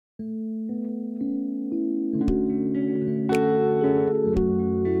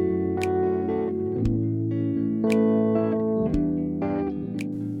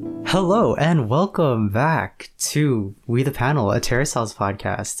Hello and welcome back to We the Panel, a Terrace House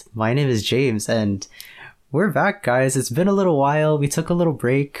podcast. My name is James and we're back, guys. It's been a little while. We took a little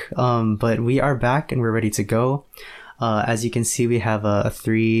break, but we are back and we're ready to go. As you can see, we have a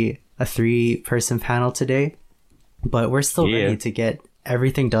three-person panel today, but we're still ready to get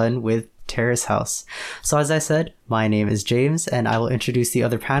everything done with Terrace House. So as I said, my name is James and I will introduce the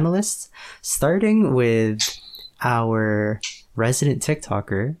other panelists, starting with our resident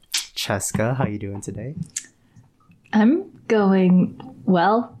TikToker, Cheska. How you doing today? I'm going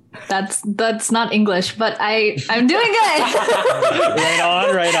well. That's not English, but I'm doing good.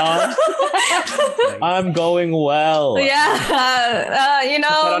 Right on. I'm going well. Yeah,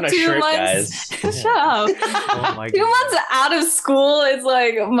 2 months. Shut up. Oh my 2 months out of school, it's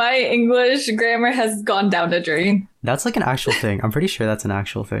like my English grammar has gone down the drain. That's like an actual thing. I'm pretty sure that's an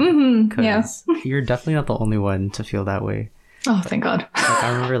actual thing. Mm-hmm, yeah. You're definitely not the only one to feel that way. Oh, thank God. Like,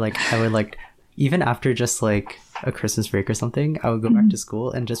 I remember I would even after just like a Christmas break or something, I would go back to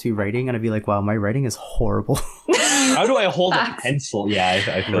school and just be writing and I'd be like, wow, my writing is horrible. How do I hold a pencil? Yeah,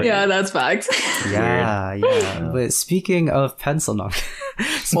 I feel yeah, that's facts. Yeah. But speaking of pencil,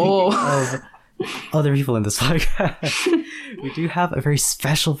 speaking of other people in this podcast, we do have a very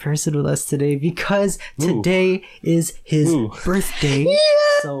special person with us today because today is his birthday. Yeah.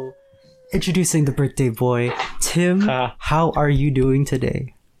 So introducing the birthday boy, Tim. How are you doing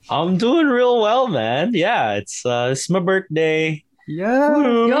today? I'm doing real well, man. Yeah, it's my birthday.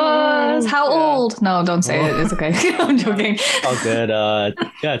 Yeah. Yes. How old? No, don't say it. It's okay. I'm joking. All good. I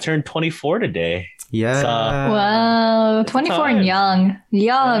turned 24 today. Yeah. Wow. 24 and young.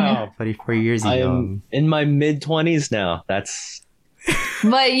 Wow. 24 years I young. am in my mid-20s now. That's...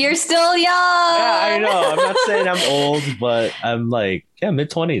 But you're still young. Yeah, I know. I'm not saying I'm old, but I'm like,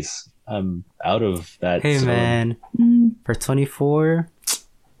 mid-20s. I'm out of that. Hey, man. For 24,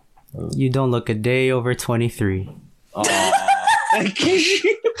 you don't look a day over 23. Oh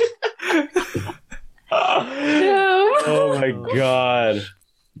my God.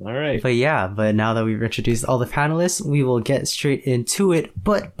 All right. But now that we've introduced all the panelists, we will get straight into it.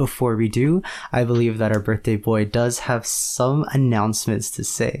 But before we do, I believe that our birthday boy does have some announcements to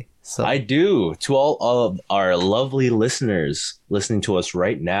say. So I do. To all of our lovely listeners listening to us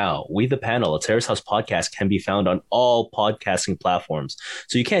right now, We the Panel, a Terrace House podcast, can be found on all podcasting platforms.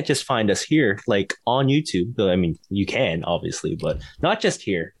 So you can't just find us here, like on YouTube. I mean, you can, obviously, but not just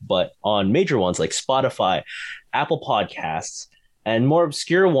here, but on major ones like Spotify, Apple Podcasts, and more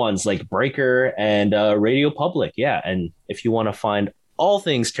obscure ones like Breaker and Radio Public. Yeah. And if you want to find all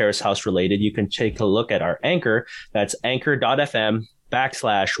things Terrace House related, you can take a look at our Anchor. That's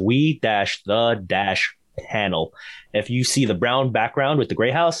anchor.fm/we-the-panel. If you see the brown background with the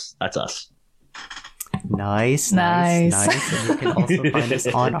gray house, that's us. Nice. And you can also find us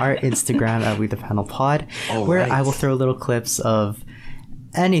on our Instagram at We the Panel Pod, where I will throw little clips of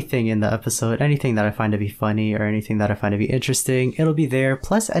anything in the episode, anything that I find to be funny or anything that I find to be interesting. It'll be there,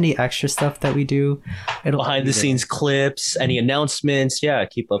 plus any extra stuff that we do. Behind the scenes clips, any announcements. Yeah,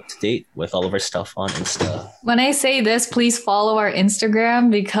 keep up to date with all of our stuff on Insta. When I say this, please follow our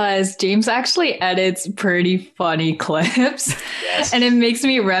Instagram because James actually edits pretty funny clips. Yes. And it makes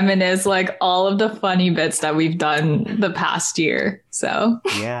me reminisce like all of the funny bits that we've done the past year. So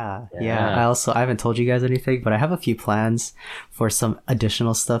yeah. I haven't told you guys anything, but I have a few plans for some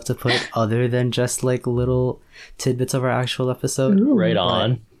additional stuff to put other than just like little tidbits of our actual episode. Ooh, right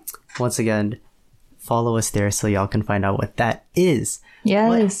on. But once again, follow us there so y'all can find out what that is.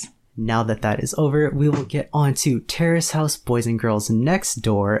 Yes. But now that is over, we will get on to Terrace House Boys and Girls Next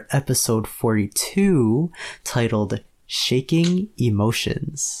Door, episode 42, titled Shaking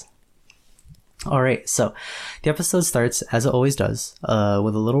Emotions. Alright, so the episode starts, as it always does,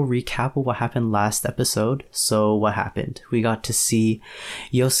 with a little recap of what happened last episode. So what happened? We got to see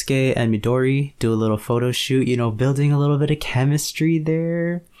Yosuke and Midori do a little photo shoot, building a little bit of chemistry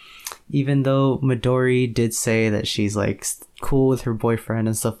there. Even though Midori did say that she's like cool with her boyfriend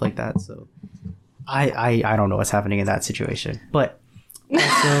and stuff like that. So I don't know what's happening in that situation. But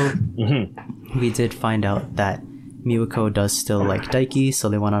also, we did find out that Miwako does still like Daiki, so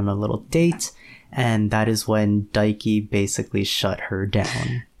they went on a little date. And that is when Daiki basically shut her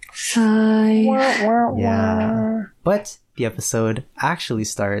down. Yeah. But the episode actually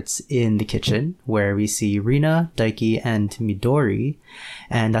starts in the kitchen where we see Rina, Daiki, and Midori.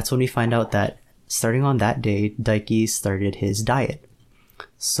 And that's when we find out that starting on that day, Daiki started his diet.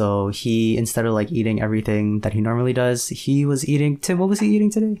 So he, instead of like eating everything that he normally does, he was eating... Tim, what was he eating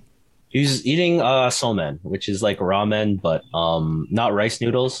today? He's eating somen, which is like ramen, but not rice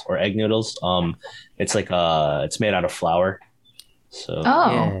noodles or egg noodles. It's like it's made out of flour. So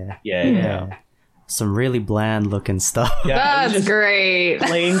Oh, yeah. Some really bland looking stuff. Yeah, it was that's just great.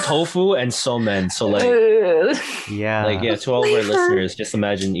 plain tofu and somen. So like Yeah. to all of our listeners, just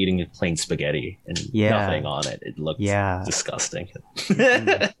imagine eating plain spaghetti and Yeah. nothing on it. It looks disgusting.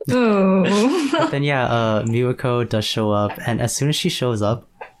 Ooh. But then Miwako does show up, and as soon as she shows up,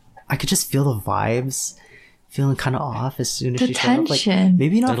 I could just feel the vibes feeling kind of off as soon as The she showed up. Like, tension.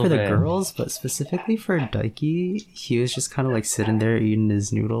 maybe not Little for the bit. girls, but specifically for Daiki, he was just kind of like sitting there eating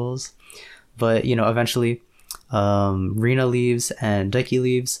his noodles. But eventually, Rina leaves and Daiki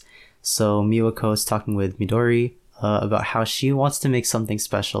leaves, so Miwako is talking with Midori about how she wants to make something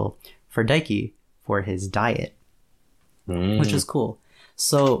special for Daiki for his diet, which is cool.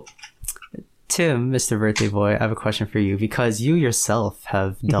 So, Tim, Mr. Birthday Boy, I have a question for you, because you yourself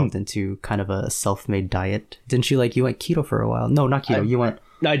have delved into kind of a self-made diet. Didn't you? You went keto for a while. No, not keto. You went...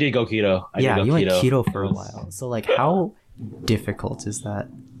 I did go keto. You went keto for a while. So, how difficult is that?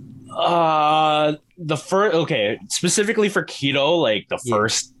 Specifically for keto, the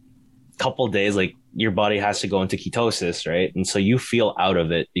first couple days, your body has to go into ketosis, right? And so you feel out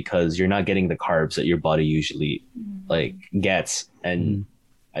of it because you're not getting the carbs that your body usually gets. And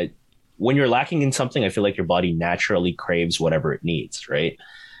when you're lacking in something, I feel like your body naturally craves whatever it needs, right?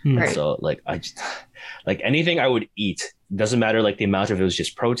 Right. So I just anything I would eat, doesn't matter the amount, if it was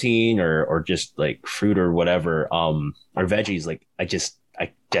just protein or just fruit or whatever, or veggies, I just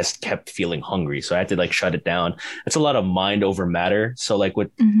kept feeling hungry, so I had to shut it down. It's a lot of mind over matter. So with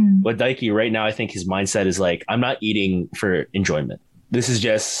Daiki right now, I think his mindset is I'm not eating for enjoyment. This is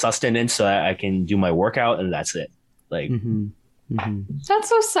just sustenance, so I can do my workout, and that's it. That's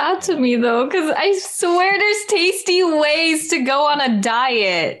so sad to me, though, because I swear there's tasty ways to go on a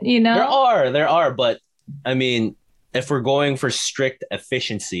diet, There are, but I mean, if we're going for strict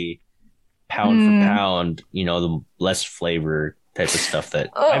efficiency, pound for pound, the less flavor type of stuff that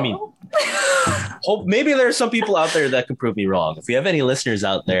I mean, maybe there are some people out there that can prove me wrong. If we have any listeners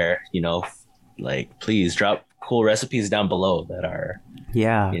out there, please drop cool recipes down below that are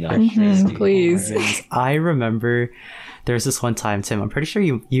tasty. Please. I remember there's this one time, Tim, I'm pretty sure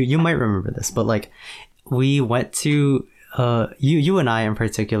you might remember this, but we went to you and I in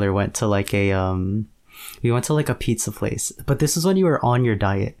particular went to a pizza place, but this is when you were on your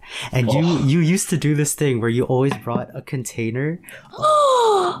diet, and you used to do this thing where you always brought a container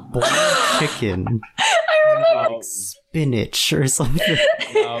of boiled chicken, spinach or something.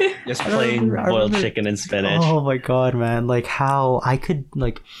 Just plain boiled chicken and spinach. Oh my god, man! How I could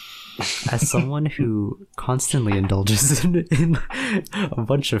as someone who constantly indulges in a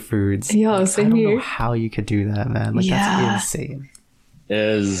bunch of foods, Yo, I same don't know here. how you could do that, man. That's insane.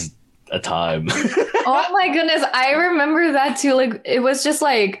 Is a time. Oh my goodness, I remember that too. It was just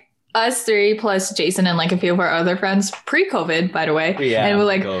us three plus Jason and a few of our other friends pre-COVID, by the way. Yeah, and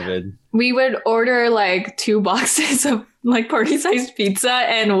COVID. we would order 2 boxes of party-sized pizza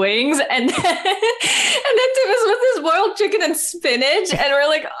and wings, and then Tim was with his boiled chicken and spinach, and we're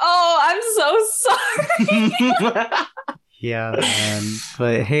like, oh, I'm so sorry. Yeah, man.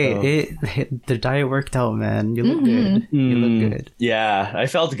 But hey, the diet worked out, man. You look good. You look good. Yeah, I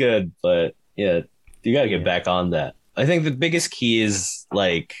felt good, but yeah, you gotta get back on that. I think the biggest key is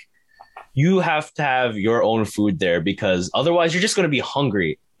you have to have your own food there, because otherwise you're just gonna be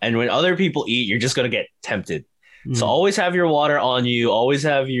hungry. And when other people eat, you're just gonna get tempted. So always have your water on you. Always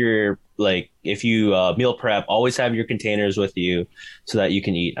have your if you meal prep, always have your containers with you so that you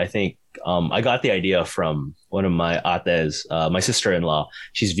can eat. I think I got the idea from one of my ates, my sister-in-law.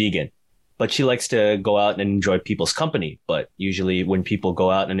 She's vegan, but she likes to go out and enjoy people's company. But usually when people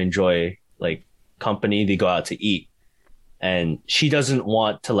go out and enjoy company, they go out to eat. And she doesn't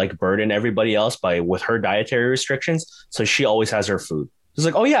want to burden everybody else with her dietary restrictions. So she always has her food. She's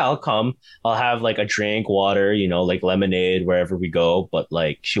oh yeah, I'll come. I'll have a drink, water, lemonade wherever we go. But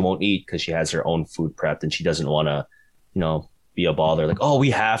she won't eat because she has her own food prepped, and she doesn't want to, be a bother. We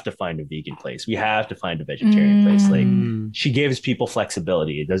have to find a vegan place. We have to find a vegetarian place. She gives people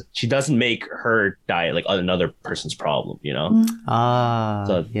flexibility. She doesn't make her diet another person's problem.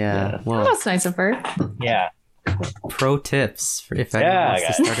 So, yeah. Well, That's nice of her. Yeah. Pro tips for if anyone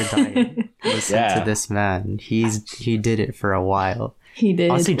wants to start a diet. Listen to this man. He did it for a while. He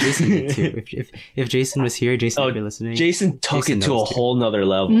did. Honestly, Jason did too. If Jason was here, Jason would be listening. Jason took it to a whole nother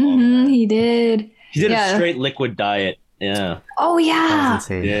level. He did. He did a straight liquid diet. Yeah. Oh yeah.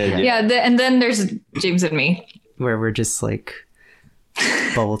 And then there's James and me. Where we're just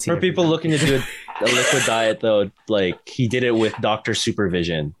bubble tea. For people looking to do the liquid diet though, like he did it with doctor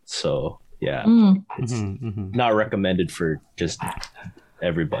supervision. So yeah, it's not recommended for just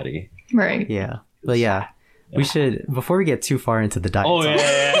everybody. Right. Yeah. But yeah, we should, before we get too far into the diet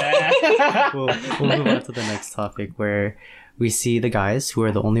talk, we'll move on to the next topic where we see the guys who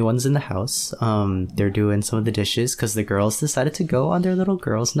are the only ones in the house. They're doing some of the dishes because the girls decided to go on their little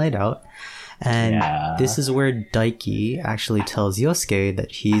girls' night out. And this is where Daiki actually tells Yosuke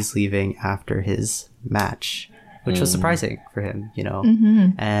that he's leaving after his match, which was surprising for him, you know.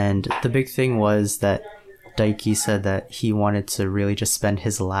 And the big thing was that Daiki said that he wanted to really just spend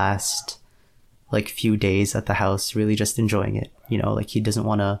his last like few days at the house really just enjoying it, you know, like he doesn't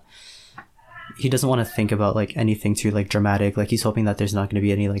want to think about like anything too like dramatic. Like he's hoping that there's not going to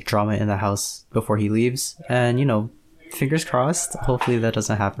be any like drama in the house before he leaves, and you know, fingers crossed, hopefully that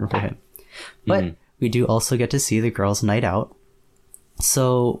doesn't happen for him. But we do also get to see the girls' night out.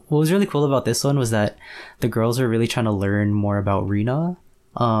 So what was really cool about this one was that the girls are really trying to learn more about Rina,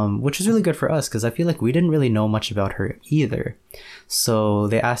 which was really good for us because I feel like we didn't really know much about her either. So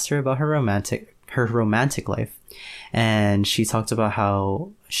they asked her about her romantic life, and she talked about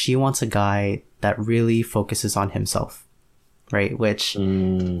how she wants a guy that really focuses on himself, right? Which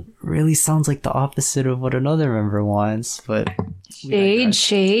really sounds like the opposite of what another member wants, but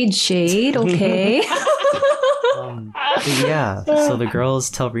shade. Okay. But yeah, so the girls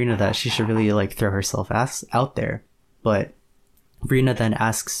tell Rina that she should really like throw herself out there, but Rina then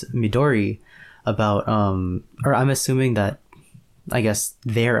asks Midori about or I'm assuming that I guess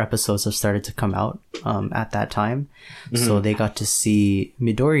their episodes have started to come out at that time, so they got to see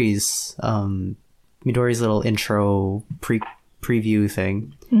Midori's little intro preview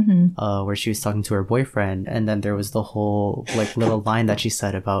thing, where she was talking to her boyfriend, and then there was the whole like little line that she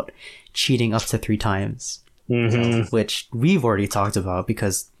said about cheating up to 3 times, which we've already talked about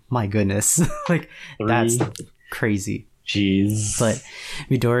because my goodness, like that's crazy. Jeez. But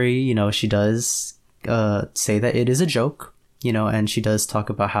Midori, you know, she does say that it is a joke, you know, and she does talk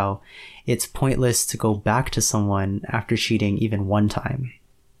about how it's pointless to go back to someone after cheating even one time.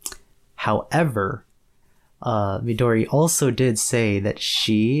 However, Midori also did say that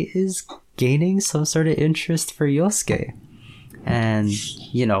she is gaining some sort of interest for Yosuke. And,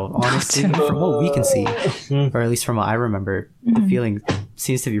 you know, honestly, from what we can see, or at least from what I remember, the feeling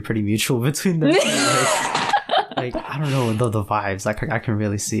seems to be pretty mutual between them. Like, I don't know, the vibes, I can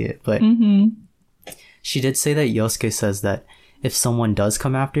really see it. But she did say that Yosuke says that if someone does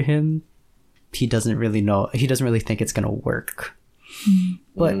come after him, he doesn't really think it's gonna work.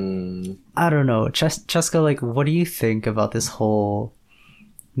 But I don't know, Cheska, like, what do you think about this whole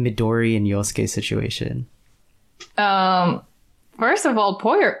Midori and Yosuke situation? First of all,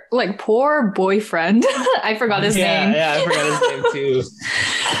 poor boyfriend. I forgot his name. Yeah, I forgot his name too.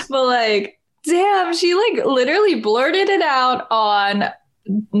 But like, damn, she like literally blurted it out on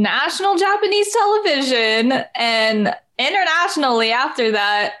national Japanese television and internationally after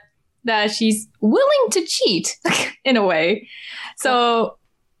that she's willing to cheat in a way. So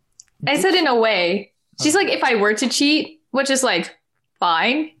I said in a way, she's like, if I were to cheat, which is like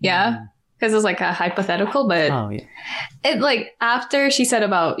fine, yeah, because it's like a hypothetical, but it like after she said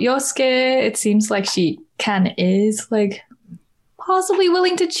about Yosuke, it seems like she is like possibly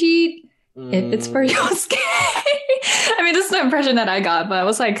willing to cheat if it's for Yosuke. I mean, this is the impression that I got, but I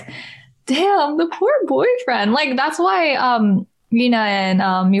was like, damn, the poor boyfriend. Like, that's why Rina and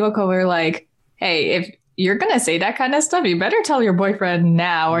Miwako were like, hey, if you're going to say that kind of stuff, you better tell your boyfriend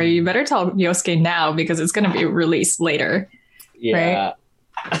now, or you better tell Yosuke now because it's going to be released later. Yeah. Right?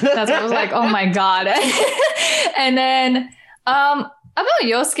 That's what I was like, oh my God. And then about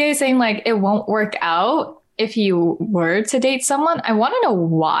Yosuke saying like it won't work out if you were to date someone, I want to know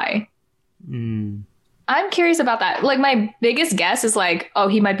why. I'm curious about that. Like, my biggest guess is like, oh,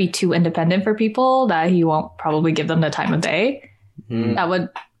 he might be too independent for people, that he won't probably give them the time of day. That would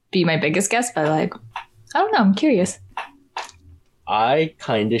be my biggest guess, but like, I don't know. I'm curious. I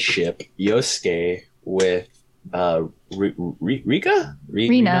kind of ship Yosuke with Rika?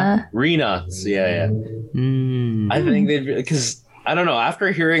 Rina. So, yeah. I think because I don't know,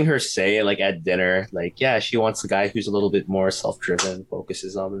 after hearing her say like at dinner, like, yeah, she wants a guy who's a little bit more self-driven,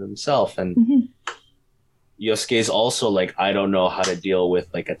 focuses on himself, and Yosuke is also like, I don't know how to deal with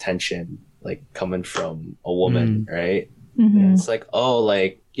like attention like coming from a woman, right? And it's like, oh,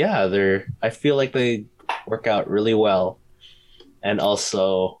 like, yeah, I feel like they work out really well, and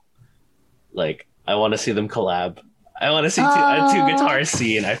also like I want to see them collab. I want to see two guitar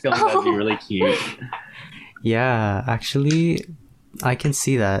scene. I feel like that'd be really cute. Yeah, actually, I can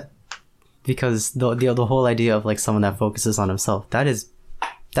see that, because the whole idea of like someone that focuses on himself, that is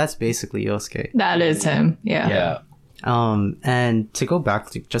That's basically Yosuke. That is him. Yeah. Yeah. And to go back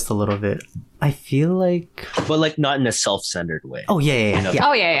just a little bit, I feel like, But like not in a self-centered way. oh yeah, You know,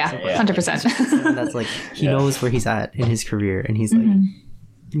 Oh yeah. Yeah. 100%. that's like he Yeah. knows where he's at in his career, and he's like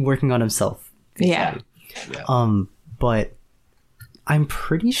working on himself. Yeah. Yeah. But I'm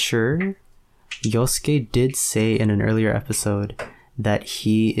pretty sure Yosuke did say in an earlier episode that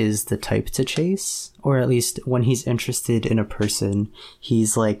he is the type to chase, or at least when he's interested in a person,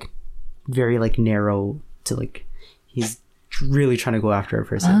 he's like very like narrow to like he's really trying to go after a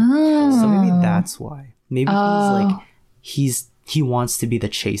person. So maybe that's why. Maybe he wants to be the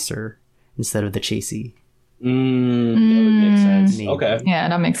chaser instead of the chasee. That would make sense. Maybe. Okay. Yeah,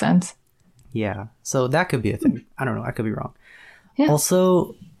 that makes sense. Yeah. So that could be a thing. I don't know. I could be wrong. Yeah.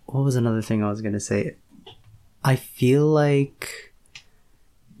 Also, what was another thing I was going to say? I feel like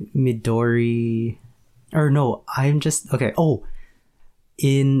Midori, or no, I'm just, okay. Oh,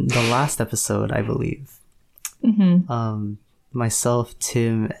 in the last episode, I believe, myself,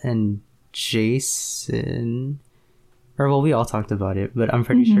 Tim, and Jason, or well, we all talked about it, but I'm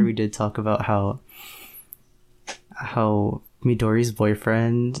pretty sure we did talk about how Midori's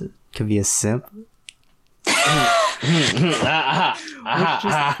boyfriend could be a simp. Which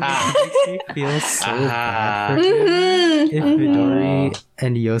just makes me feel so bad for him. If Midori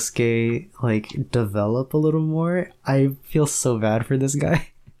and Yosuke like develop a little more, I feel so bad for this guy.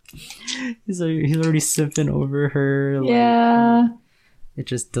 He's already simping over her. Like, Yeah. it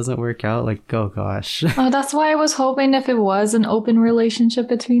just doesn't work out. Like, oh gosh. Oh, that's why I was hoping if it was an open relationship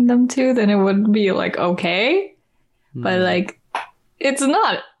between them two, then it would be like okay. But like, it's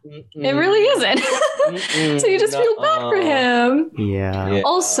not. It really isn't. So you just feel bad for him. Yeah.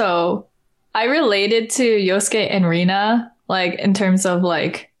 Also, I related to Yosuke and Rina, like in terms of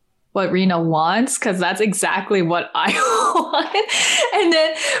like what Rina wants, because that's exactly what I want. And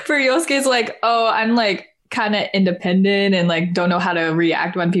then for Yosuke, it's like, oh, I'm like kind of independent and like don't know how to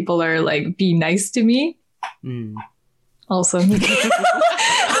react when people are like be nice to me. Also, so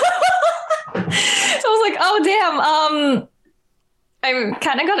I was like, oh damn, I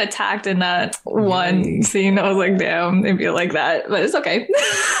kind of got attacked in that one scene. I was like, damn, it'd be like that, but it's okay.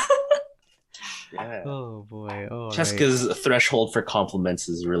 Yeah. Oh boy. Oh. Cheska's threshold for compliments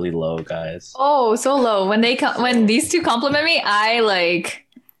is really low, guys. Oh, so low. When these two compliment me, I like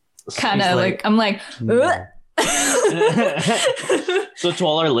kind of like I'm like, No. So to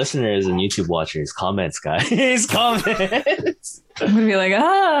all our listeners and YouTube watchers, comments, guys. Comments. I'm gonna be like,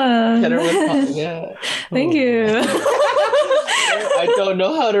 ah, Yeah. thank you. I don't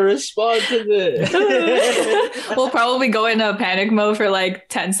know how to respond to this. We'll probably go in a panic mode for like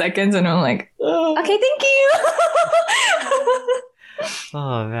 10 seconds and I'm like, okay, thank you.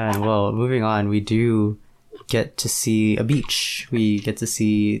 Oh man. Well, moving on, we do get to see a beach. We get to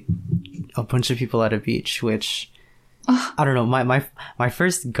see a bunch of people at a beach, which I don't know. My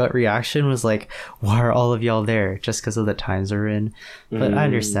first gut reaction was like, why are all of y'all there? Just because of the times we're in. But I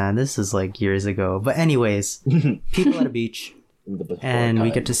understand this is like years ago. But anyways, people at a beach. And we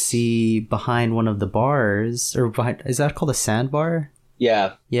get to see behind one of the bars, or behind, is that called a sandbar?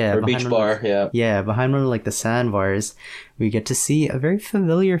 Yeah. Yeah. Or beach bar, yeah. Yeah, behind one of like the sandbars, we get to see a very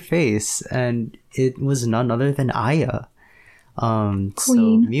familiar face, and it was none other than Aya. So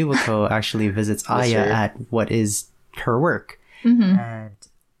Queen. Miwako actually visits Aya her. at what is her work. And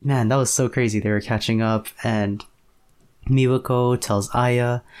man, that was so crazy. They were catching up, and Miwako tells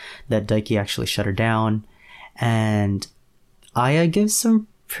Aya that Daiki actually shut her down, and Aya gives some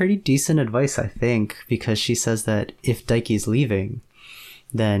pretty decent advice, I think, because she says that if Daiki's leaving,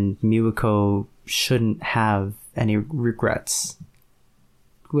 then Miwako shouldn't have any regrets.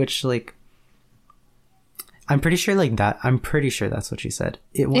 Which, like, I'm pretty sure that's what she said.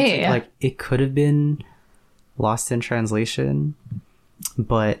 It was like it could have been lost in translation,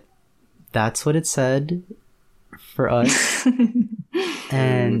 but that's what it said for us.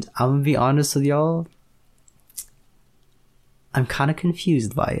 And I'm gonna be honest with y'all, I'm kind of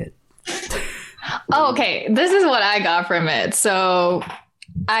confused by it. Oh, okay. This is what I got from it. So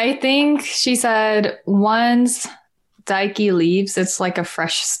I think she said once Daiki leaves, it's like a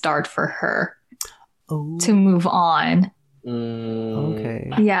fresh start for her to move on.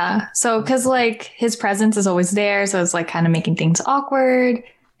 Okay. Yeah. So, because like his presence is always there. So it's like kind of making things awkward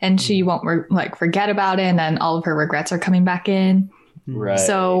and she won't like forget about it. And then all of her regrets are coming back in. Right.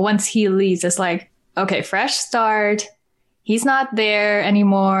 So once he leaves, it's like, okay, fresh start. He's not there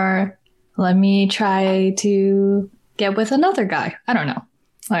anymore. Let me try to get with another guy. I don't know.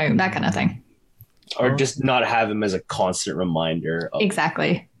 Like that kind of thing. Or just not have him as a constant reminder of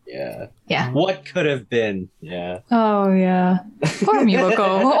Exactly. Yeah. What could have been? Yeah. Oh yeah. Poor Miwako.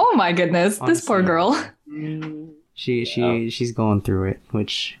 Oh my goodness. This poor Honestly. girl. She's going through it,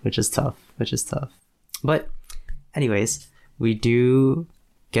 which is tough. But anyways, we do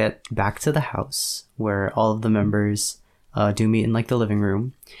get back to the house where all of the members do meet in like the living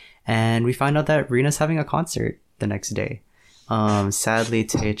room, and we find out that Rina's having a concert the next day. Sadly,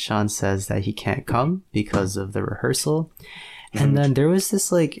 Tae-chan says that he can't come because of the rehearsal. And then there was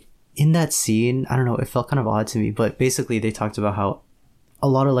this like in that scene, I don't know, it felt kind of odd to me, but basically they talked about how a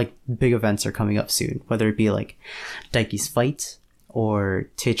lot of like big events are coming up soon, whether it be like Daiki's fight or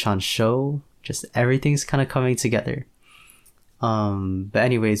Tae-chan's show, just everything's kind of coming together. But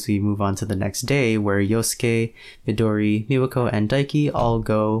anyways, we move on to the next day where Yosuke, Midori, Miwako, and Daiki all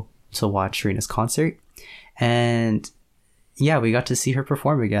go to watch Rina's concert. And yeah, we got to see her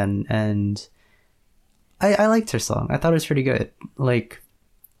perform again, and I liked her song. I thought it was pretty good. Like,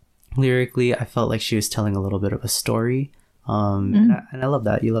 lyrically, I felt like she was telling a little bit of a story. And I love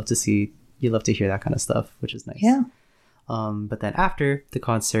that. You love to hear that kind of stuff, which is nice. Yeah. But then after the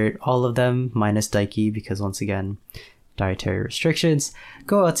concert, all of them, minus Daiki, because once again, dietary restrictions,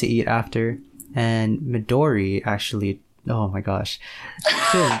 go out to eat after. And Midori actually, oh my gosh.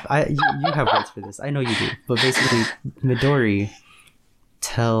 Tim, you have words for this. I know you do. But basically, Midori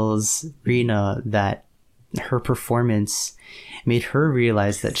tells Rina that her performance made her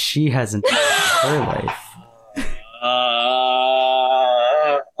realize that she hasn't lived her life.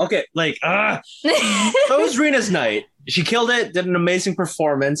 Okay, like, that was Rina's night. She killed it, did an amazing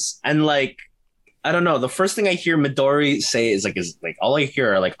performance, and like, I don't know. The first thing I hear Midori say is like all I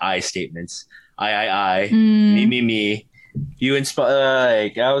hear are like I statements. I, me. You inspire.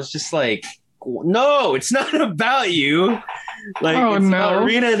 Like, I was just like, no, it's not about you. Like, it's about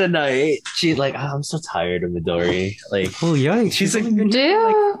Rina tonight. She's like, I'm so tired of Midori. Like, oh yikes! She's like, been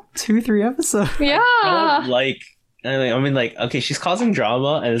here for, like 2-3 episodes. Yeah. I mean, like, okay, she's causing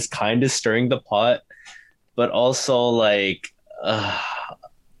drama and it's kind of stirring the pot, but also like,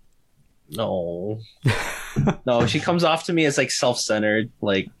 no, she comes off to me as like self-centered.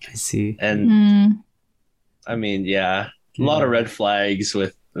 Like, I see, and I mean, yeah, a lot of red flags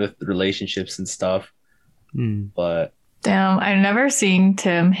with relationships and stuff, but. Damn, I've never seen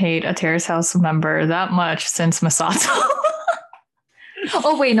Tim hate a Terrace House member that much since Masato.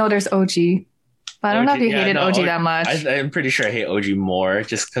 Oh, wait, no, there's OG. But I don't know if you hated OG that much. I'm pretty sure I hate OG more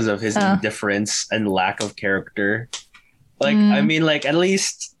just because of his indifference and lack of character. Like, I mean, like, at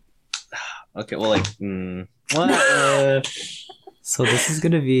least... Okay, well, like... So this is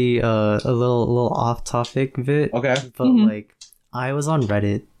going to be a little off-topic bit. Okay. But, like, I was on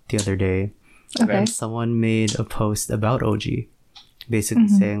Reddit the other day. Okay. And someone made a post about OG, basically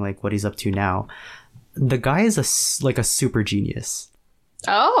saying like what he's up to now. The guy is a super genius.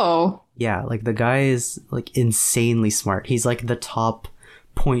 Oh. Yeah, like the guy is like insanely smart. He's like the top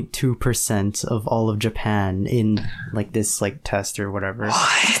 0.2% of all of Japan in like this like test or whatever.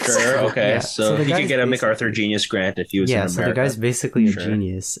 What? Sure, okay. Yeah. So he could get a MacArthur Genius Grant if he was in America. Yeah, so the guy's basically a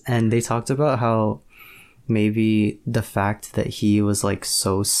genius. And they talked about how maybe the fact that he was like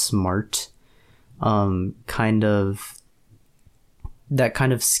so smart kind of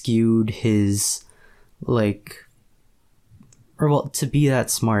skewed his like, or well, to be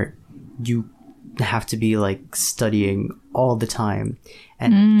that smart you have to be like studying all the time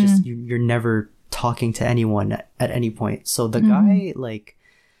and just you're never talking to anyone at any point. So the guy, like,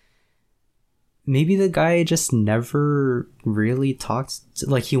 maybe the guy just never really talked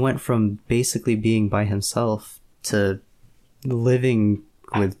like, he went from basically being by himself to living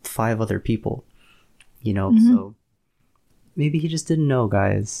with 5 other people. You know, so maybe he just didn't know,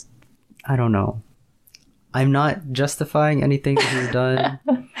 guys. I don't know. I'm not justifying anything that he's done,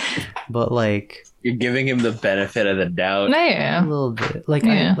 but like, you're giving him the benefit of the doubt. Yeah. a little bit. Like,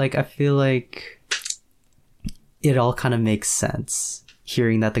 I feel like it all kind of makes sense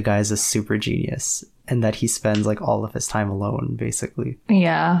hearing that the guy's a super genius and that he spends like all of his time alone, basically.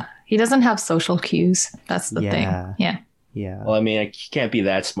 Yeah. He doesn't have social cues. That's the thing. Yeah. Yeah. Well, I mean, he can't be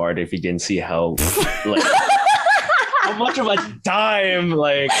that smart if he didn't see how like how much of a dime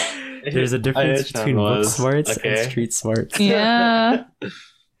like. There's a difference between book smarts and street smarts. Yeah.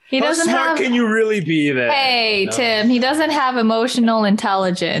 How smart can you really be then? Hey, no. Tim, he doesn't have emotional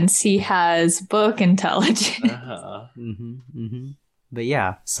intelligence. He has book intelligence. But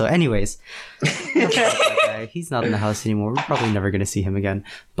yeah, so anyways, that guy, he's not in the house anymore. We're probably never going to see him again.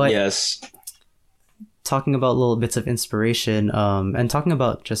 But yes. Talking about little bits of inspiration, and talking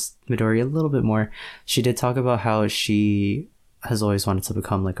about just Midori a little bit more, she did talk about how she has always wanted to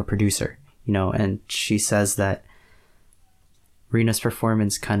become like a producer, you know, and she says that Rena's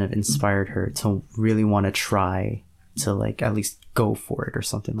performance kind of inspired her to really want to try to like at least go for it or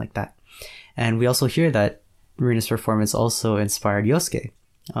something like that. And we also hear that Rena's performance also inspired Yosuke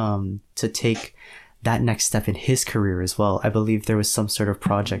to take that next step in his career as well. I believe there was some sort of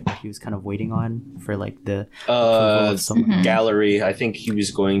project that he was kind of waiting on for like the approval of someone. Gallery. I think he was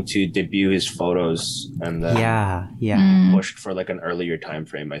going to debut his photos and then pushed for like an earlier time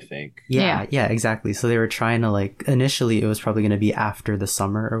frame, I think. Yeah, exactly. So they were trying to like, initially it was probably going to be after the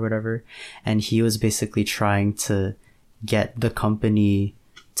summer or whatever, and he was basically trying to get the company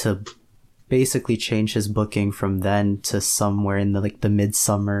to basically change his booking from then to somewhere in the like the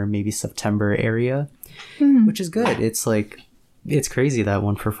midsummer, maybe September area, which is good. It's like, it's crazy that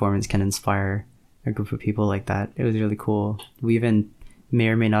one performance can inspire a group of people like that. It was really cool. We even may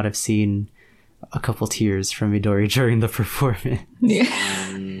or may not have seen a couple tears from Midori during the performance. You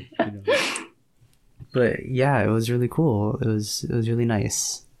know. But yeah, it was really cool. It was really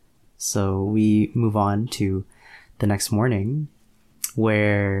nice. So we move on to the next morning,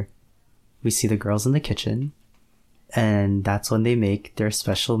 where we see the girls in the kitchen, and that's when they make their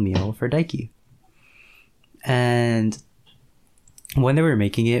special meal for Daiki. And when they were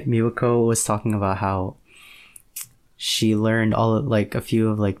making it, Miwako was talking about how she learned a few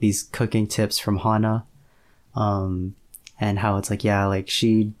of like these cooking tips from Hana, and how it's like, yeah, like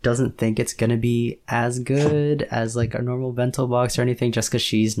she doesn't think it's gonna be as good as like a normal bento box or anything, just because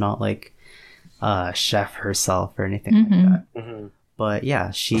she's not like a chef herself or anything like that. But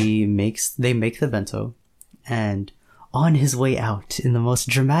yeah, they make the bento, and on his way out, in the most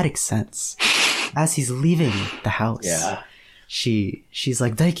dramatic sense, as he's leaving the house, she's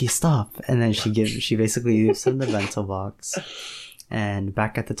like, Daiki, stop. And then she basically gives him the bento box. And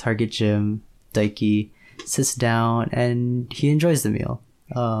back at the Target gym, Daiki sits down and he enjoys the meal.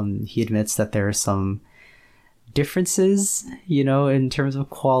 He admits that there are some differences, you know, in terms of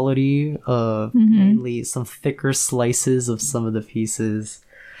quality, mainly some thicker slices of some of the pieces,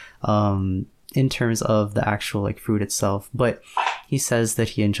 in terms of the actual like food itself, but he says that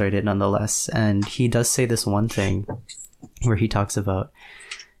he enjoyed it nonetheless. And he does say this one thing where he talks about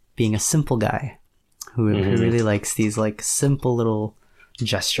being a simple guy who really likes these like simple little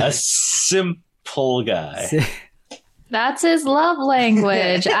gestures. A simple guy. That's his love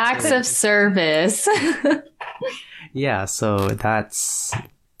language. Acts of service. Yeah, so that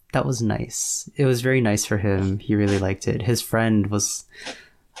was nice. It was very nice for him. He really liked it. His friend was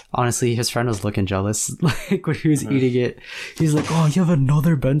looking jealous. Like when he was eating it, he's like, "Oh, you have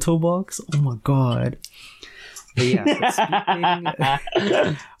another bento box? Oh my god!" But yeah,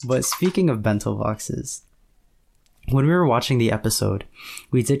 but speaking of bento boxes, when we were watching the episode,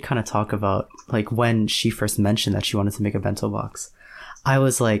 we did kind of talk about like when she first mentioned that she wanted to make a bento box. I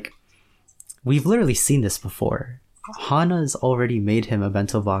was like, we've literally seen this before. Hana's already made him a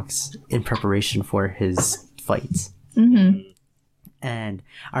bento box in preparation for his fight. And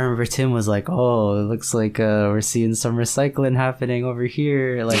I remember Tim was like, "Oh, it looks like we're seeing some recycling happening over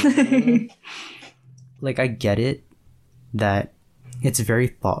here." Like, like I get it that it's very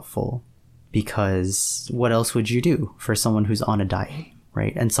thoughtful, because what else would you do for someone who's on a diet,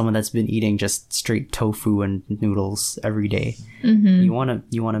 right? And someone that's been eating just straight tofu and noodles every day. You want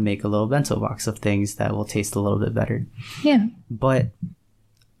to make a little bento box of things that will taste a little bit better. Yeah. But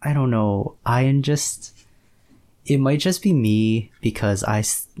I don't know. It might just be me, because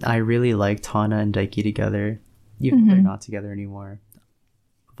I really liked Hana and Daiki together, even if they're not together anymore.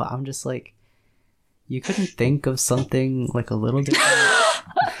 But I'm just like, you couldn't think of something like a little different?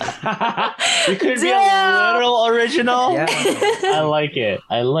 You could be a little original. Yeah. I like it.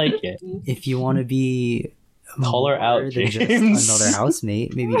 If you want to be call her out, than James. just another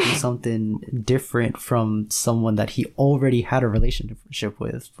housemate, maybe do something different from someone that he already had a relationship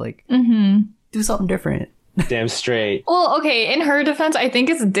with. Like, do something different. Damn straight. Well, okay, in her defense, I think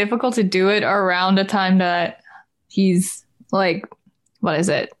it's difficult to do it around a time that he's like, what is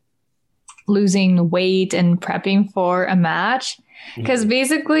it? Losing weight and prepping for a match. Because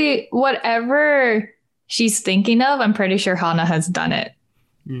basically, whatever she's thinking of, I'm pretty sure Hana has done it.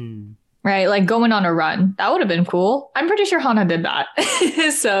 Right? Like going on a run. That would have been cool. I'm pretty sure Hana did that.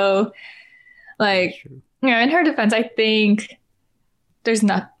 So, like, in her defense, I think there's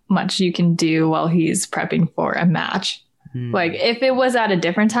not much you can do while he's prepping for a match. Like, if it was at a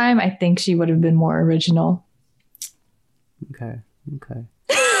different time, I think she would have been more original. Okay. Okay.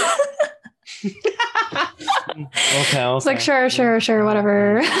 It's like, sure,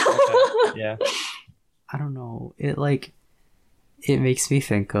 whatever. Okay. Yeah. I don't know. It makes me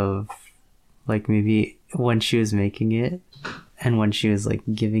think of like maybe when she was making it and when she was like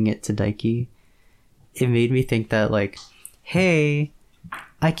giving it to Daiki. It made me think that like hey,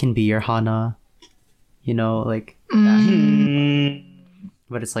 I can be your Hana. You know, like that. Hmm.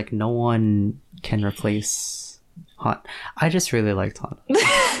 But it's like no one can replace Hana. I just really liked Hana.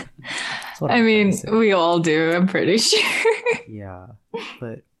 That's what I I'm trying mean, to say. we all do, I'm pretty sure. Yeah,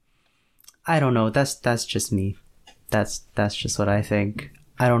 but I don't know. That's just me. That's just what I think.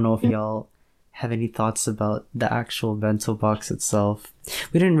 I don't know if y'all have any thoughts about the actual bento box itself.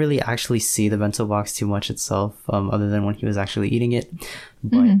 We didn't really actually see the bento box too much itself, other than when he was actually eating it.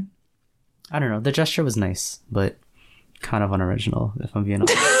 But I don't know. The gesture was nice, but kind of unoriginal, if I'm being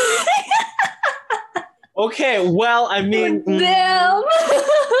honest. Okay, well, I mean, Damn.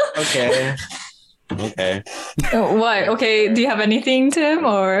 okay. Okay. What? Okay, do you have anything, Tim,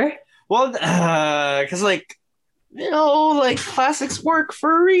 or? Well, because like, like classics work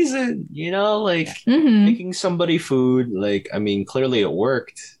for a reason. Like Mm-hmm. making somebody food. Like, I mean, clearly it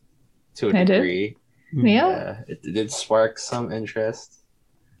worked to a It did. degree. Yeah. It did spark some interest.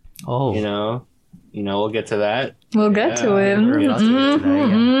 Oh, We'll get to that. We'll get to it. we're about to get to that,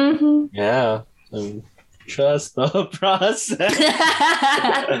 yeah. Mhm. Yeah. Trust the process.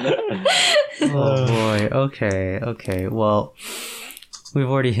 oh boy. Okay. Well, we've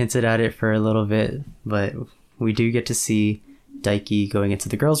already hinted at it for a little bit, but we do get to see Daiki going into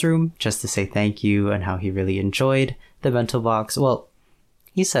the girls' room just to say thank you and how he really enjoyed the bento box. Well,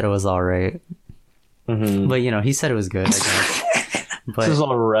 he said it was all right, Mhm. but he said it was good, I guess. This is But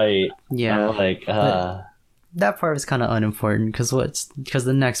all right. yeah, Like, that part was kind of unimportant because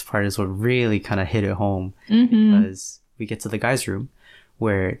the next part is what really kind of hit it home. Mhm. Because we get to the guys' room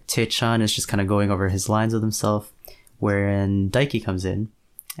where Tae-chan is just kind of going over his lines with himself, wherein Daiki comes in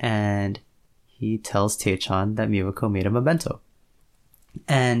and he tells Tae-chan that Miyako made him a bento.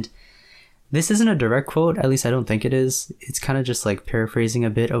 And this isn't a direct quote, at least I don't think it is. It's kind of just like paraphrasing a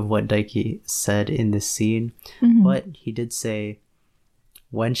bit of what Daiki said in this scene. Mhm. But he did say,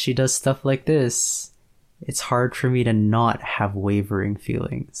 when she does stuff like this, it's hard for me to not have wavering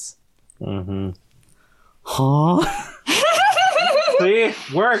feelings. mm-hmm. Huh? See, it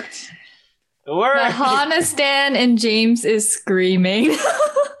worked. It The worked. Hana stan and James is screaming.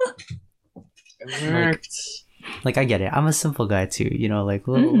 It worked. Like, I get it. I'm a simple guy too, like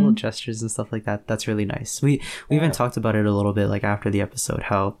little gestures and stuff like that. That's really nice. We even talked about it a little bit, like after the episode,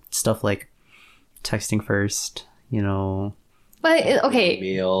 how stuff like texting first, But okay,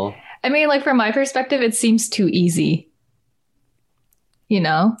 Meal. I mean, like from my perspective, it seems too easy.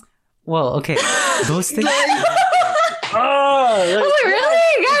 Well, okay, those things. Oh, Oh,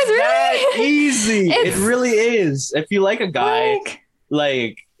 really? Guys, that really? easy. It's- It really is. If you like a guy,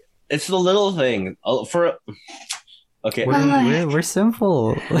 Like, it's the little thing. Okay, We're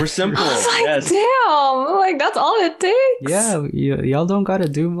simple. we're simple. I was like, Yes. damn, like that's all it takes. Yeah, y'all don't gotta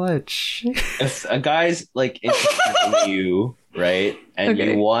do much. If a guy's like interested in you, right, and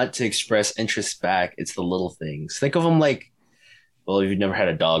Okay. you want to express interest back, it's the little things. Think of them like, well, you've never had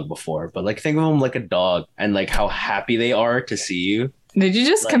a dog before, but like think of them like a dog and like how happy they are to see you. Did you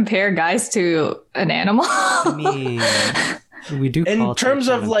just Like- compare guys to an animal? I mean, we do. In call terms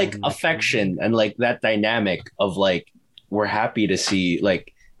Tae-chan of like golden retriever. affection and like that dynamic of like we're happy to see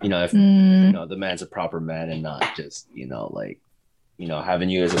like if Mm, the man's a proper man and not just having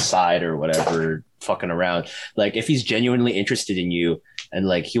you as a side or whatever fucking around. Like if he's genuinely interested in you and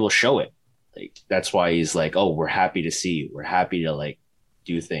like he will show it. Like that's why he's like, oh, we're happy to see you, we're happy to like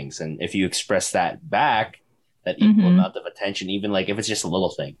do things. And if you express that back, that equal Mhm. amount of attention, even like if it's just a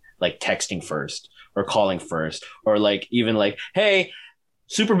little thing like texting first or calling first or like even like, hey,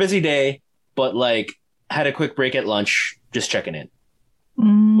 super busy day but like had a quick break at lunch, just checking in,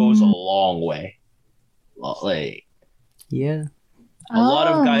 goes a long way. Like Yeah. a lot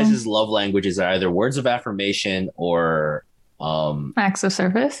of Oh. guys' love languages are either words of affirmation or Acts of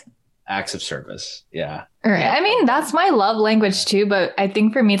service. acts of service. Yeah. All right. I mean, that's my love language too, but I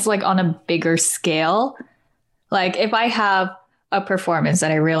think for me, it's like on a bigger scale. Like if I have a performance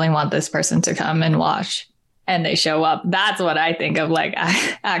that I really want this person to come and watch and they show up, that's what I think of like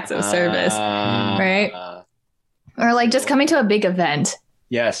acts of service. Right? Or like just coming to a big event.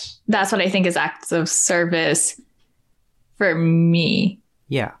 Yes. That's what I think is acts of service for me.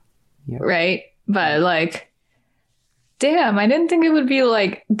 Yeah. Right. But like, damn, I didn't think it would be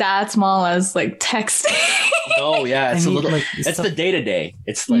like that small as like texting. No, yeah. It's I a mean, little like, it's stuff- the day to day.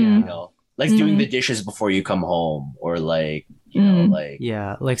 It's like, Mm. like doing the dishes before you come home or like, like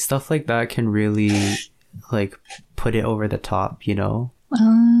Yeah, like stuff like that can really like put it over the top,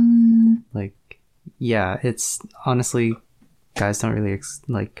 Like, yeah, it's honestly, guys don't really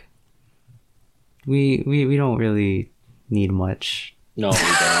like. We don't really need much No, we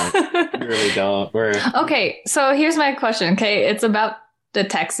don't. We really don't. We're Okay, so here's my question. Okay, it's about the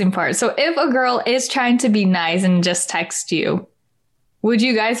texting part. So if a girl is trying to be nice and just text you, would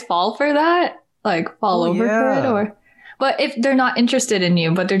you guys fall for that? Like fall over for it, or? But if they're not interested in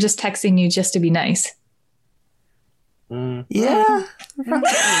you, but they're just texting you just to be nice. Yeah,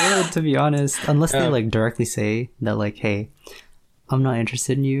 probably would, to be honest, unless they like directly say that, like, hey, I'm not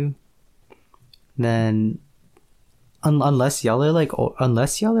interested in you, then unless y'all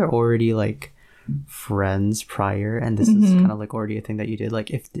are already like friends prior, and this is kind of like already a thing that you did,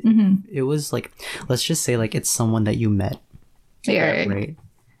 like if it was like, let's just say like it's someone that you met, right,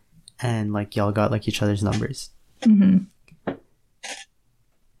 and like y'all got like each other's numbers.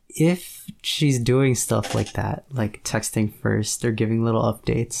 If she's doing stuff like that, like texting first or giving little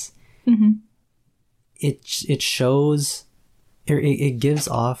updates, it shows, it gives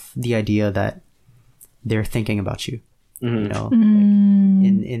off the idea that they're thinking about you. You know, like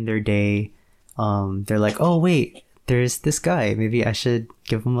in their day, they're like, oh wait, there's this guy, maybe I should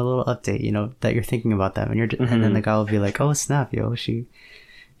give him a little update. You know, that you're thinking about them, and and then the guy will be like, oh snap, yo, she's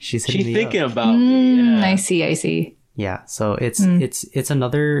thinking about me. Yeah. I see. Yeah, so it's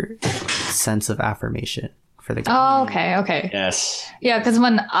another sense of affirmation for the guy. Oh, okay. Yes. Yeah, because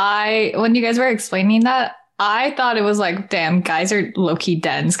when you guys were explaining that, I thought it was like, damn, guys are low-key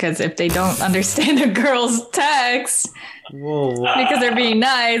dense, because if they don't understand a girl's text because they're being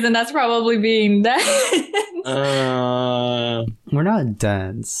nice, and that's probably being dense. We're not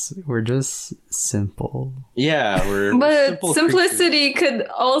dense. We're just simple. Yeah, but simplicity could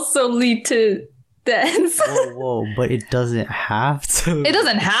also lead to dense. Whoa, but it doesn't have to. It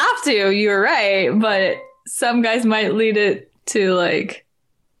doesn't have to, you're right, but some guys might lead it to like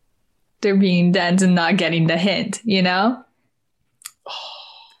they're being dense and not getting the hint, you know?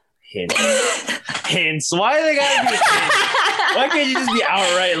 Hints. Why do they gotta be hints? Why can't you just be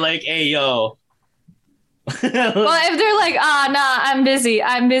outright like, hey, yo? Well, if they're like, nah, I'm busy.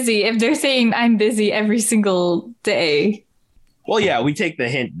 If they're saying I'm busy every single day. Well, yeah, we take the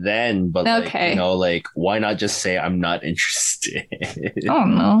hint then, but okay. like, why not just say I'm not interested? Oh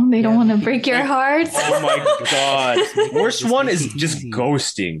no, they don't want to break your heart. Oh my god. Worst one is just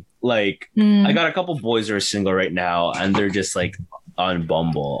ghosting. Like, I got a couple boys who are single right now, and they're just like on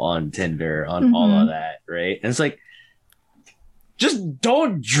Bumble, on Tinder, on all of that, right? And it's like, just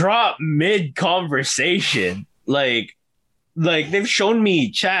don't drop mid conversation. Like they've shown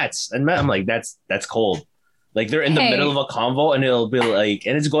me chats, and I'm like, that's cold. Like they're in the middle of a convo, and it'll be like,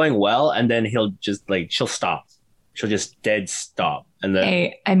 and it's going well, and then he'll just like, she'll stop. She'll just dead stop, and then.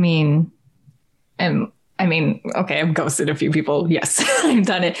 Hey, I mean, okay, I've ghosted a few people. Yes, I've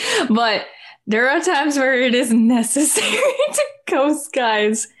done it, but there are times where it is necessary to ghost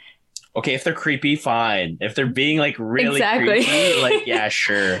guys. Okay, if they're creepy, fine. If they're being like really creepy, like yeah,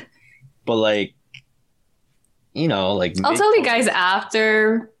 sure. But like, like I'll tell you guys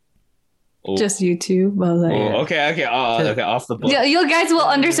after. Just you two, but like. Okay. Off the book. Yeah, you guys will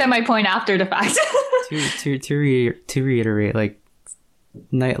understand my point after the fact. to reiterate, like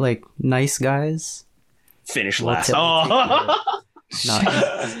nice guys finish last. You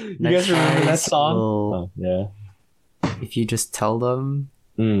guys remember that song? Yeah. If you just tell them,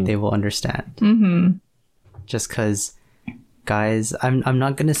 they will understand. Just because, guys, I'm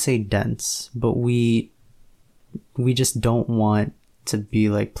not gonna say dense, but we just don't want to be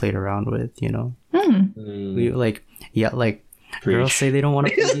like played around with, we like, yeah, like girls say they don't want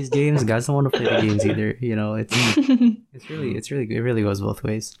to play these games, guys don't want to play the games either, it's really good. It really goes both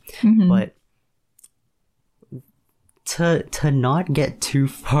ways. But to not get too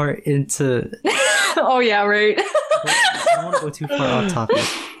far into oh yeah, right. I don't want to go too far off topic,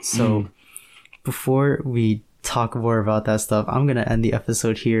 so before we talk more about that stuff, I'm gonna end the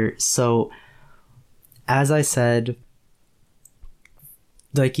episode here. So as I said,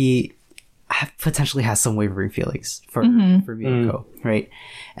 Daiki potentially has some wavering feelings for Miyako, right?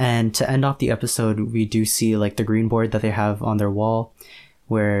 And to end off the episode, we do see like the green board that they have on their wall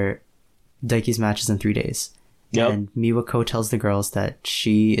where Daiki's match is in 3 days. Yep. And Miwako tells the girls that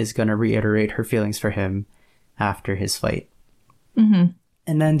she is going to reiterate her feelings for him after his fight. And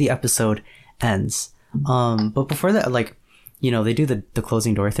then the episode ends. But before that, like, they do the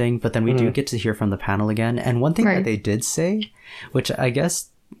closing door thing, but then we do get to hear from the panel again. And one thing that they did say, which I guess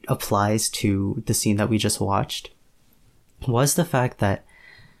applies to the scene that we just watched, was the fact that,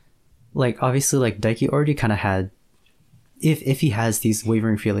 like, obviously, like, Daiki already kind of had, if he has these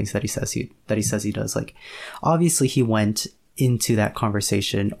wavering feelings that he says he does, like, obviously he went into that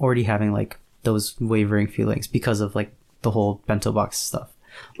conversation already having like those wavering feelings because of like the whole bento box stuff.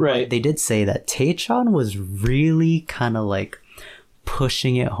 Right. But they did say that Taechan was really kind of like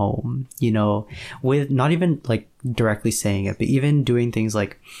pushing it home, you know, with not even like directly saying it, but even doing things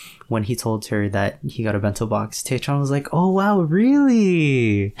like when he told her that he got a bento box, Taechan was like, "Oh wow,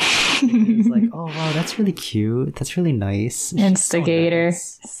 really?" It's like, "Oh wow, that's really cute. That's really nice." Instigator. So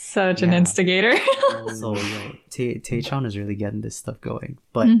nice. Such an instigator. So yeah, Taechan is really getting this stuff going.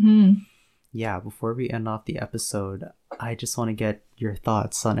 But yeah, before we end off the episode, I just want to get your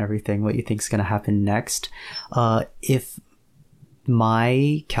thoughts on everything, what you think is going to happen next. If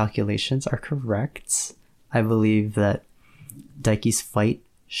my calculations are correct, I believe that Daiki's fight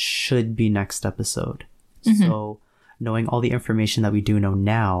should be next episode. So knowing all the information that we do know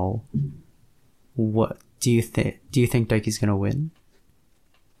now, what do you think? Do you think Daiki's going to win?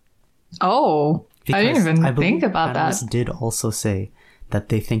 Oh, I didn't even think about that. Analysts did also say that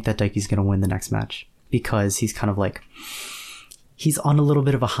they think that Daiki's going to win the next match because he's kind of like, he's on a little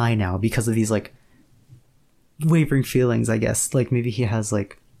bit of a high now because of these like wavering feelings, I guess. Like maybe he has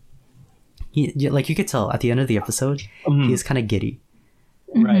like, like you could tell at the end of the episode, he is kind of giddy.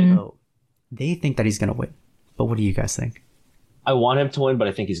 Right. So they think that he's going to win. But what do you guys think? I want him to win, but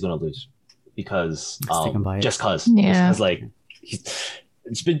I think he's going to lose because just cause. Yeah. Because like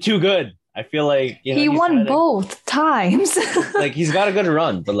it's been too good. I feel like he won both times. Like he's got a good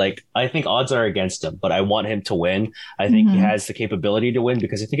run, but like I think odds are against him. But I want him to win. I think he has the capability to win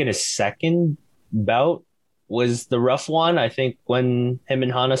because I think in his second bout was the rough one. I think when him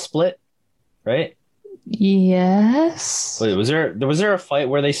and Hana split, right? Yes. Wait, was there a fight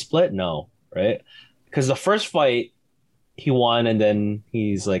where they split? No, right? Because the first fight he won, and then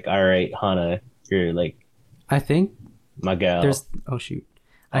he's like, "All right, Hana, you're like, I think my gal." there's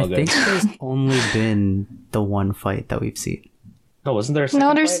I think there's only been the one fight that we've seen. No, wasn't there a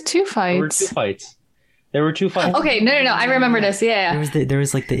second there's fight? two fights. There were two fights. Okay, no. I remember this. Yeah. There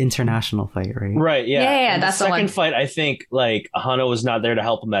was like the international fight, right? Right, yeah. Yeah, And that's the the one. second fight. I think like Hana was not there to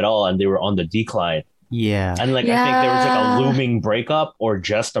help him at all, and they were on the decline. Yeah. And like I think there was like a looming breakup or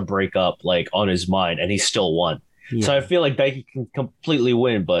just a breakup like on his mind, and he still won. Yeah. So I feel like Daiki can completely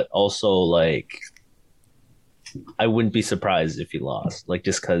win, but also like I wouldn't be surprised if he lost, like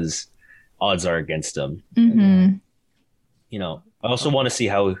just because odds are against him. You know, I also want to see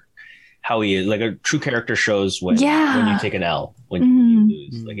how he is. Like a true character shows when you take an L, when you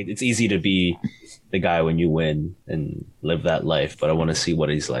lose. Like it's easy to be the guy when you win and live that life, but I want to see what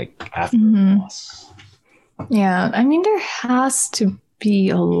he's like after a loss. Yeah, I mean there has to be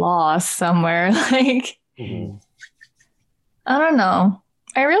a loss somewhere. Like I don't know.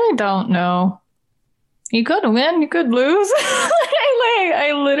 I really don't know. You could win, you could lose.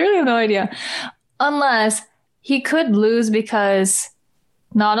 I literally have no idea. Unless he could lose because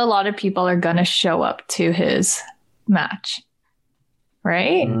not a lot of people are gonna show up to his match.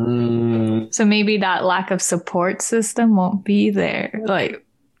 Right? So maybe that lack of support system won't be there. Like,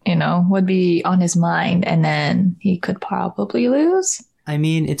 you know, would be on his mind, and then he could probably lose. I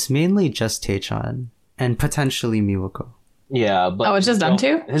mean, it's mainly just Taechan and potentially Miwako. Yeah, but it's just them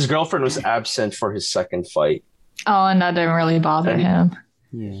two? His girlfriend was absent for his second fight. Oh, and that didn't really bother him.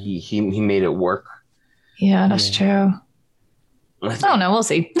 Yeah. He made it work. Yeah, that's true. I don't know. We'll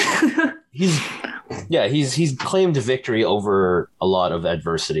see. He's claimed victory over a lot of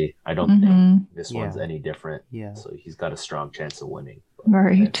adversity. I don't think this one's any different. Yeah. So he's got a strong chance of winning.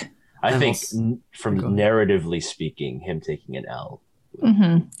 Right. I think from narratively speaking, him taking an L.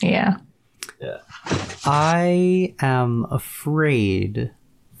 Yeah. Yeah. I am afraid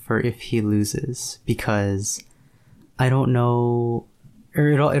for if he loses because I don't know, or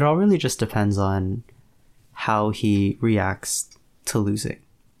it all really just depends on how he reacts to losing.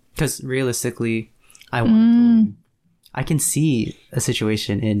 Because realistically, I want him to win. I can see a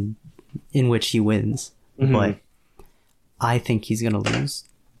situation in which he wins, but I think he's gonna lose.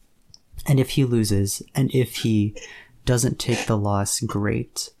 And if he loses, and if he doesn't take the loss,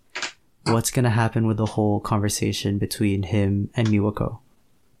 great. What's gonna happen with the whole conversation between him and Miwako?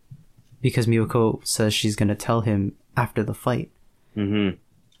 Because Miwako says she's gonna tell him after the fight. And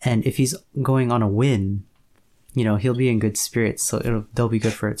if he's going on a win, you know, he'll be in good spirits, so they'll be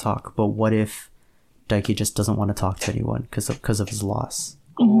good for a talk. But what if Daiki just doesn't want to talk to anyone because of his loss?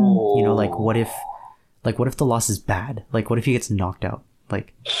 You know, like what if the loss is bad? Like what if he gets knocked out?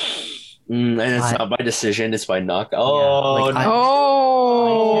 Like, and it's not by decision; it's by knockout.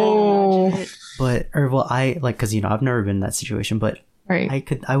 Because you know, I've never been in that situation, but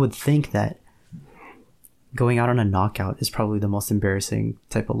I would think that going out on a knockout is probably the most embarrassing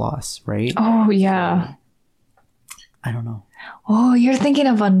type of loss, right? Oh yeah. I don't know. Oh, you're thinking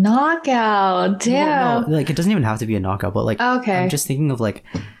of a knockout. Yeah. No, like it doesn't even have to be a knockout, but like I'm just thinking of like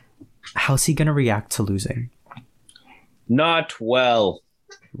how's he gonna react to losing? Not well.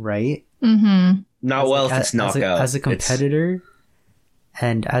 right? Mm-hmm. Not well if it's as knockout. as a competitor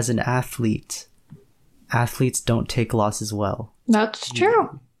and as an athlete, athletes don't take losses well. That's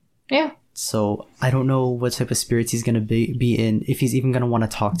true. Yeah. So I don't know what type of spirits he's gonna be in, if he's even gonna want to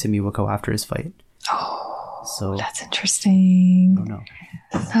talk to Miwako after his fight. Oh, So that's I interesting. don't know.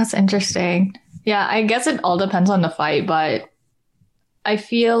 That's interesting. Yeah, I guess it all depends on the fight, but I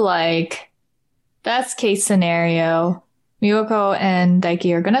feel like best case scenario, Miwako and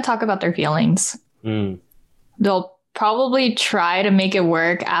Daiki are going to talk about their feelings. Mm. They'll probably try to make it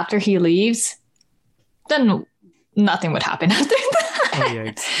work after he leaves. Then nothing would happen after that. Oh,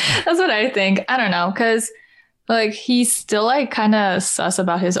 yikes. That's what I think. I don't know, because like he's still like kind of sus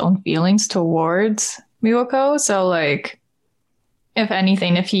about his own feelings towards Miwako. So like, if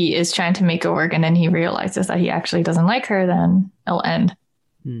anything, if he is trying to make it work and then he realizes that he actually doesn't like her, then it'll end.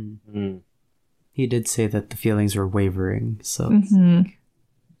 Mm. He did say that the feelings were wavering. So, Mhm.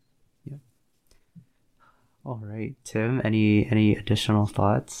 yeah. All right, Tim. Any additional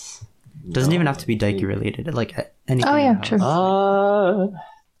thoughts? Doesn't even have to be Daiki related. Like anything. Oh, yeah, else. true.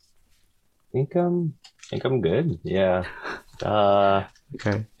 Think I'm good. Yeah.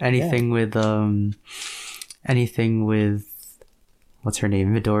 Okay. Anything with what's her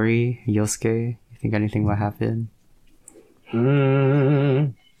name? Midori, Yosuke? You think anything will happen?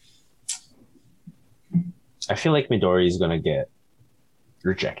 I feel like Midori is gonna get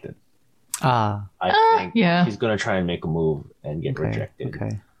rejected. Ah, I think yeah. he's gonna try and make a move and get okay. rejected.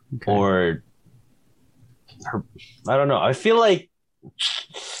 Okay. Or her, I don't know. I feel like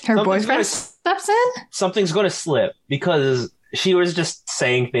Her something's boyfriend gonna- steps in? something's gonna slip because she was just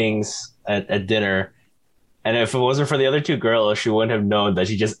saying things at dinner. And if it wasn't for the other two girls, she wouldn't have known that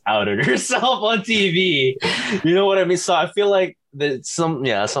she just outed herself on TV. You know what I mean? So I feel like that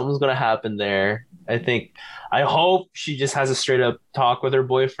something's gonna happen there. I hope she just has a straight up talk with her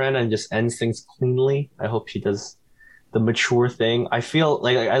boyfriend and just ends things cleanly. I hope she does the mature thing. I feel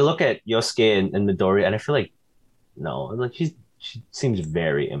like I look at Yosuke and Midori and I feel like no, like she seems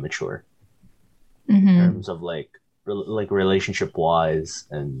very immature in Mm-hmm. terms of like relationship wise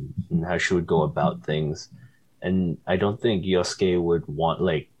and how she would go about things. And I don't think Yosuke would want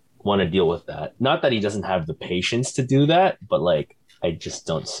to deal with that. Not that he doesn't have the patience to do that, but like I just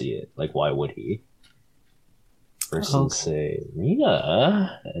don't see it. Like why would he? Versus say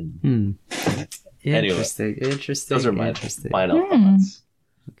Rina. And Anyway, Interesting. those are my interesting. final Hmm. thoughts.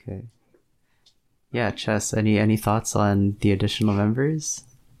 Okay. Yeah, Chess. Any thoughts on the additional members?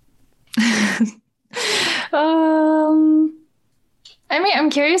 I mean, I'm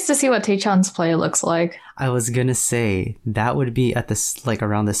curious to see what Taechan's play looks like. I was gonna say that would be at this like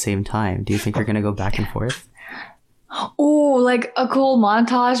around the same time. Do you think you're gonna go back and forth? Oh, like a cool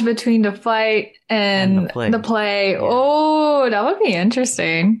montage between the fight and And the play. Yeah. Oh, that would be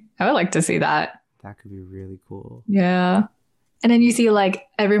interesting. I would like to see that. That could be really cool. Yeah. And then you see like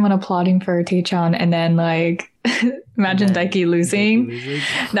everyone applauding for Taechan and then like imagine And then Daiki losing. Daiki losing.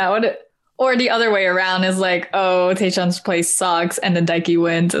 That would, or the other way around is like, oh, Taechan's play sucks and then Daiki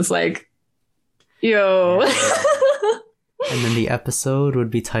wins. It's like, yo. And then the episode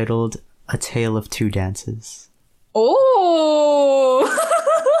would be titled "A Tale of Two Dances." Oh.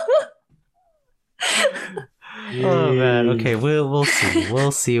 Oh man, okay, we'll see.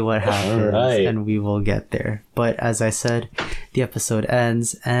 We'll see what happens, Alright. and we will get there. But as I said, the episode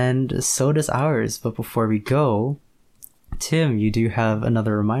ends, and so does ours. But before we go, Tim, you do have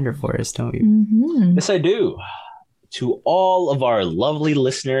another reminder for us, don't you? Mhm. Yes, I do. To all of our lovely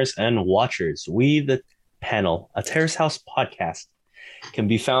listeners and watchers, we, the panel, a Terrace House podcast, can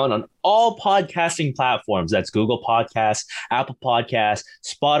be found on all podcasting platforms. That's Google Podcasts, Apple Podcasts,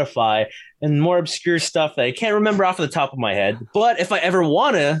 Spotify, and more obscure stuff that I can't remember off the top of my head. But if I ever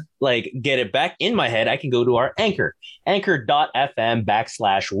want to get it back in my head, I can go to our Anchor,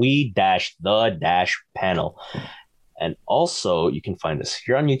 anchor.fm/we-the-panel. And also you can find us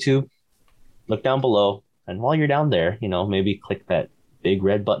here on YouTube. Look down below. And while you're down there, maybe click that big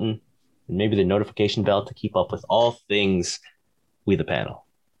red button and maybe the notification bell to keep up with all things We the Panel.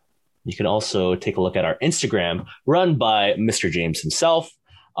 You can also take a look at our Instagram run by Mr. James himself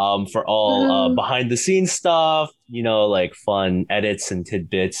for all behind the scenes stuff, like fun edits and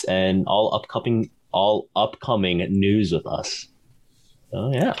tidbits and all upcoming news with us.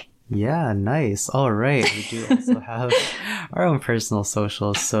 Oh, yeah. Yeah, nice. All right. We do also have our own personal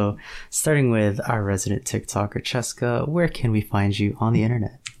socials. So, starting with our resident TikToker, Cheska, where can we find you on the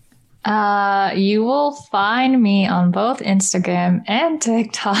internet? You will find me on both Instagram and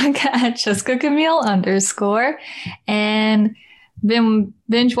TikTok at Cheska Camille _. And been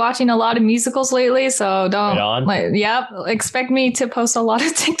binge watching a lot of musicals lately, so Right on. expect me to post a lot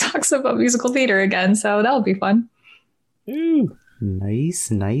of TikToks about musical theater again, so that'll be fun. Ooh.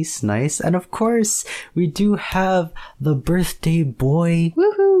 Nice. And of course, we do have the birthday boy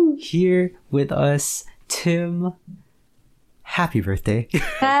Woohoo! here with us, Tim. Happy birthday.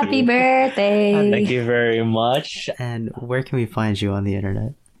 Happy birthday! Thank you very much. And where can we find you on the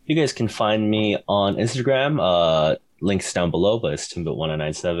internet? You guys can find me on Instagram. Links down below, but it's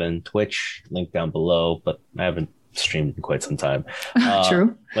Timbit1997. Twitch, link down below, but I haven't streamed in quite some time.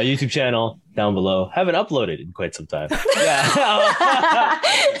 True. My YouTube channel down below. Haven't uploaded in quite some time. Yeah.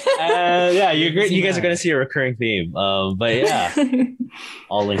 And yeah, you guys are going to see a recurring theme. But yeah,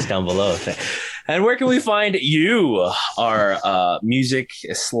 all links down below. And where can we find you, our music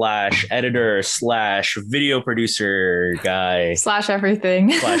 / editor / video producer guy Slash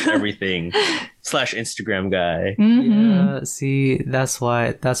everything. / everything / Instagram guy? Mhm. Yeah, see, that's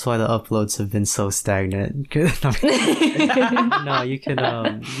why the uploads have been so stagnant. No, you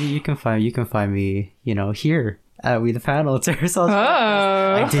can find me, here at We the Panel. Terrace House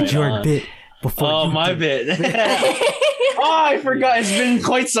Podcast. I did your Right on. bit before. Oh, you my did. bit. Oh, I forgot. It's been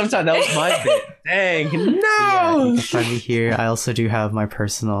quite some time. That was my bit. Dang. Yeah, No. you can find me here. I also do have my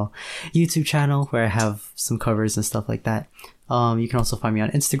personal YouTube channel where I have some covers and stuff like that. You can also find me on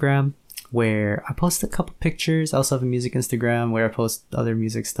Instagram where I post a couple pictures. I also have a music Instagram where I post other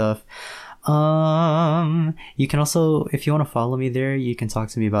music stuff. You can also, if you want to follow me there, you can talk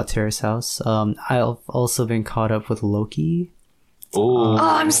to me about Terrace House. I've also been caught up with Loki. Ooh. Oh,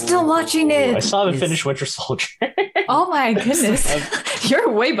 I'm still watching I it. still haven't finished Winter Soldier. Oh my goodness.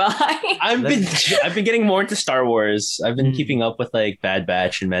 You're way behind. I've been getting more into Star Wars. I've been Mm. keeping up with like Bad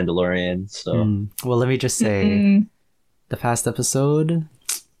Batch and Mandalorian. So Well, let me just say, Mm. the past episode,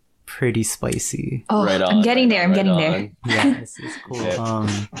 pretty spicy. Oh, right on. I'm getting right there. on, I'm getting right there. on. Yeah, it's cool. Yeah.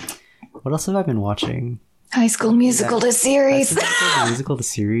 What else have I been watching? High School Musical, the series. The musical, the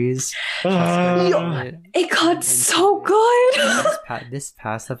series. It got so good. This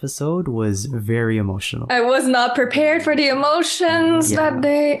past episode was very emotional. I was not prepared for the emotions Yeah. that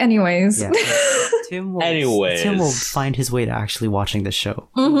day. Anyways. Yeah. Tim will Anyways. find his way to actually watching the show.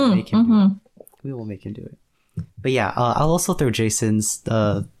 Mhm, Make him do mhm. it. We will make him do it. But yeah, I'll also throw Jason's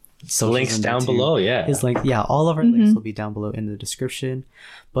socials Links in there down too. below. Yeah. His link, yeah, all of our links will be down below in the description.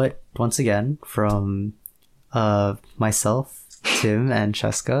 But once again, from myself, Tim, and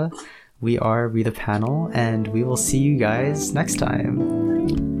Cheska, we the panel, and we will see you guys next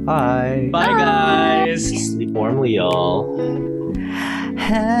time. Bye. Bye, guys. Sleep warmly, y'all.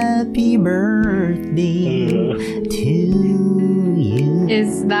 Happy birthday to you.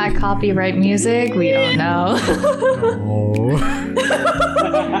 Is that copyright music? We don't know. Okay.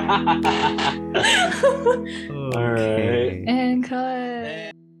 All right. And cut.